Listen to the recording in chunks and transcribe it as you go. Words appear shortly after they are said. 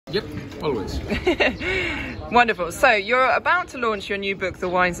Yep, always. Wonderful. So you're about to launch your new book, The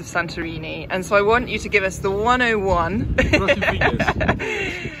Wines of Santorini, and so I want you to give us the 101.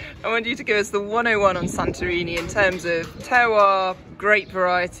 I want you to give us the 101 on Santorini in terms of terroir, grape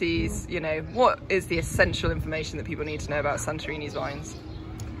varieties, you know, what is the essential information that people need to know about Santorini's wines?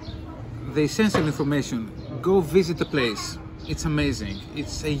 The essential information, go visit the place. It's amazing.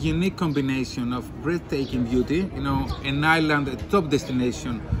 It's a unique combination of breathtaking beauty, you know, an island, a top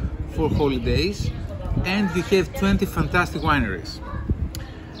destination for holidays, and you have 20 fantastic wineries.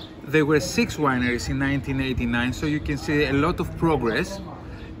 There were 6 wineries in 1989, so you can see a lot of progress.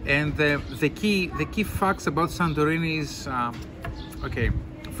 And the key facts about Santorini is, okay,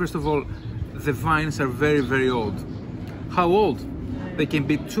 first of all, the vines are very, very old. How old? They can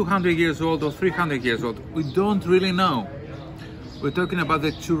be 200 years old or 300 years old. We don't really know. We're talking about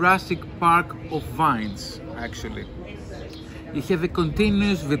the Jurassic Park of vines, actually. You have a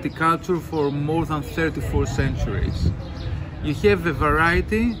continuous viticulture for more than 34 centuries. You have a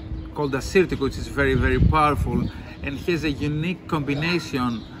variety called Assyrtiko, which is very, very powerful and has a unique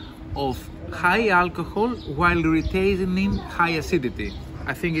combination of high alcohol while retaining high acidity.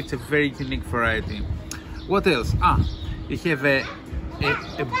 I think it's a very unique variety. What else? You have a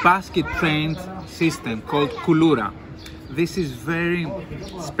basket trained system called Kulura. This is very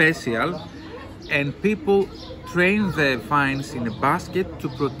special, and people train the vines in a basket to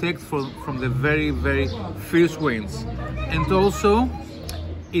protect from the very, very fierce winds. And also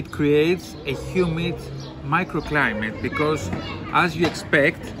it creates a humid microclimate because, as you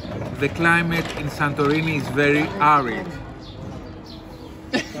expect, the climate in Santorini is very arid.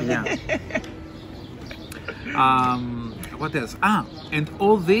 Yeah. What else? And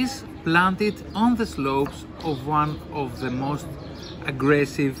all this planted on the slopes of one of the most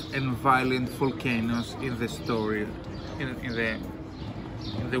aggressive and violent volcanoes in the story, in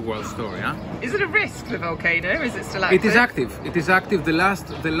the world story. Is it a risk, the volcano? Is it still active? It is active. It is active. The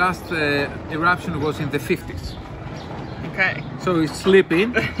last eruption was in the 50s. Okay. So it's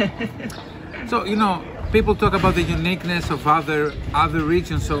sleeping. So, you know, people talk about the uniqueness of other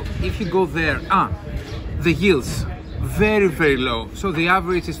regions. So if you go there, the yields, very, very low. So the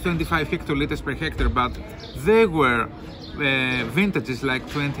average is 25 hectoliters per hectare, but there were vintages like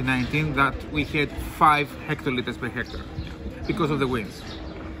 2019 that we had 5 hectoliters per hectare because of the winds.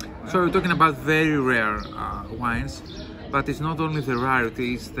 So we're talking about very rare wines, but it's not only the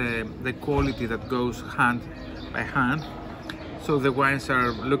rarity, it's the quality that goes hand by hand. So the wines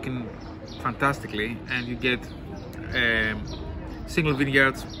are looking fantastically, and you get single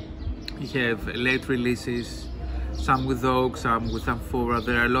vineyards, you have late releases, some with oak, some with amphora.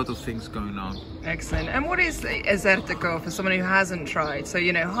 There are a lot of things going on. Excellent. And what is Assyrtiko for someone who hasn't tried? So,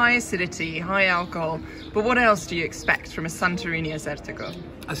 you know, high acidity, high alcohol, but what else do you expect from a Santorini Assyrtiko?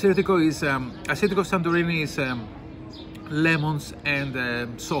 Assyrtiko Santorini is lemons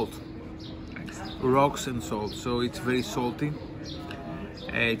and salt. Excellent. Rocks and salt, so it's very salty.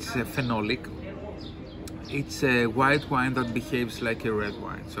 It's phenolic. It's a white wine that behaves like a red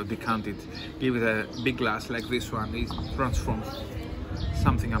wine. So decant it, give it a big glass like this one, it transforms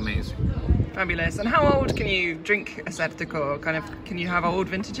something amazing. Fabulous. And how old can you drink Assyrtiko? Can you have old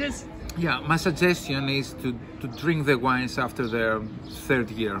vintages? Yeah, my suggestion is to drink the wines after their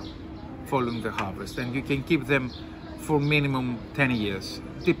 3rd year following the harvest, and you can keep them for minimum 10 years,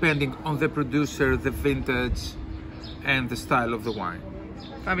 depending on the producer, the vintage, and the style of the wine.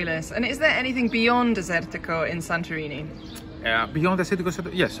 Fabulous. And is there anything beyond Assyrtiko in Santorini? Beyond Assyrtiko,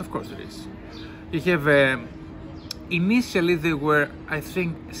 yes, of course there is. You have, initially there were, I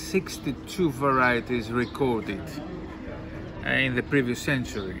think, 62 varieties recorded in the previous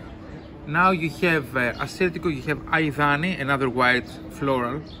century. Now you have Assyrtiko, you have Aidani, another white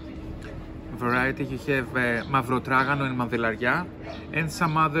floral variety, you have Mavrotragano and Mandelarya, and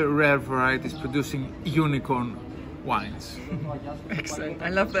some other rare varieties producing unicorn wines. Excellent. I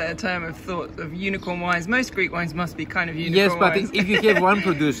love the term of unicorn wines. Most Greek wines must be kind of unicorn wines. Yes, but if you have one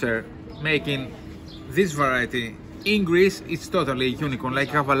producer making this variety in Greece, it's totally a unicorn. Like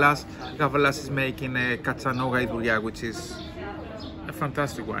Gavalas is making a Katsanoga Iduria, which is a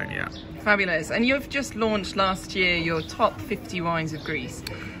fantastic wine, yeah. Fabulous. And you've just launched last year your top 50 wines of Greece.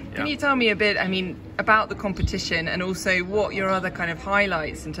 Can you tell me a bit, about the competition and also what your other kind of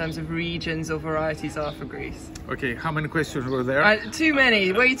highlights in terms of regions or varieties are for Greece? Okay, how many questions were there? Too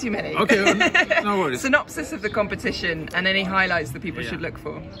many, way too many. Okay, no worries. Synopsis of the competition and any highlights that people should look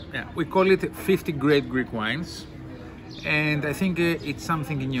for. Yeah, we call it 50 Great Greek Wines. And I think it's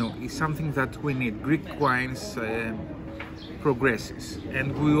something new. It's something that we need. Greek wines progresses,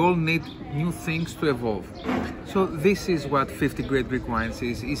 and we all need new things to evolve. So this is what 50 Great Greek Wines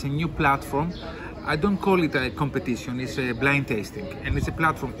is. It's a new platform. I don't call it a competition, it's a blind tasting, and it's a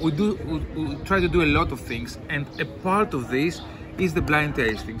platform. We try to do a lot of things, and a part of this is the blind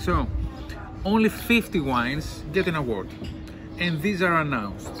tasting. So only 50 wines get an award, and these are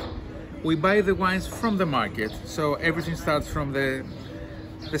announced. We buy the wines from the market, so everything starts from the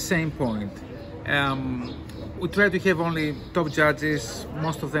same point. We try to have only top judges.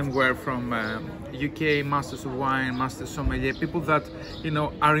 Most of them were from UK, Masters of Wine, Masters Sommelier, people that, you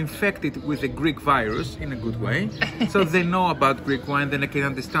know, are infected with the Greek virus in a good way. So they know about Greek wine, then they can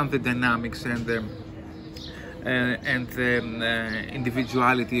understand the dynamics and the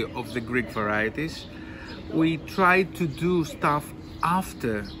individuality of the Greek varieties. We try to do stuff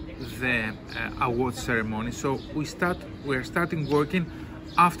after the award ceremony, so we're starting working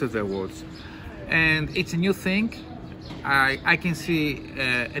after the awards, and it's a new thing. I can see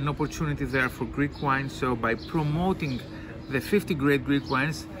an opportunity there for Greek wine. So by promoting the 50 Great Greek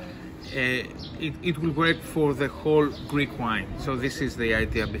Wines, it will work for the whole Greek wine. So this is the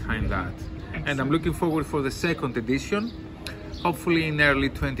idea behind that. Excellent. And I'm looking forward for the second edition, hopefully in early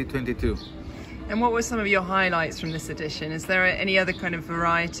 2022. And what were some of your highlights from this edition? Is there any other kind of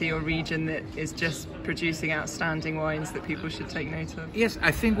variety or region that is just producing outstanding wines that people should take note of? Yes,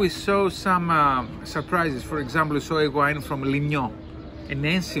 I think we saw some surprises. For example, we saw a wine from Lignon, an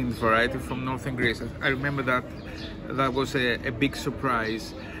ancient variety from northern Greece. I remember that was a big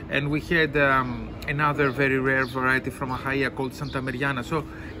surprise. And we had another very rare variety from Achaia called Santa Mariana,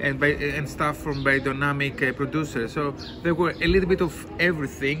 and stuff from biodynamic producers. So there were a little bit of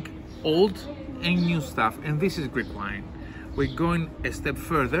everything, old and new stuff, and this is Greek wine. We're going a step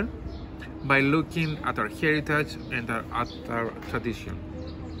further by looking at our heritage and at our tradition.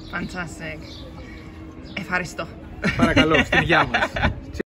 Fantastic. Ευχαριστώ. Παρακαλώ, στην υγεία μας.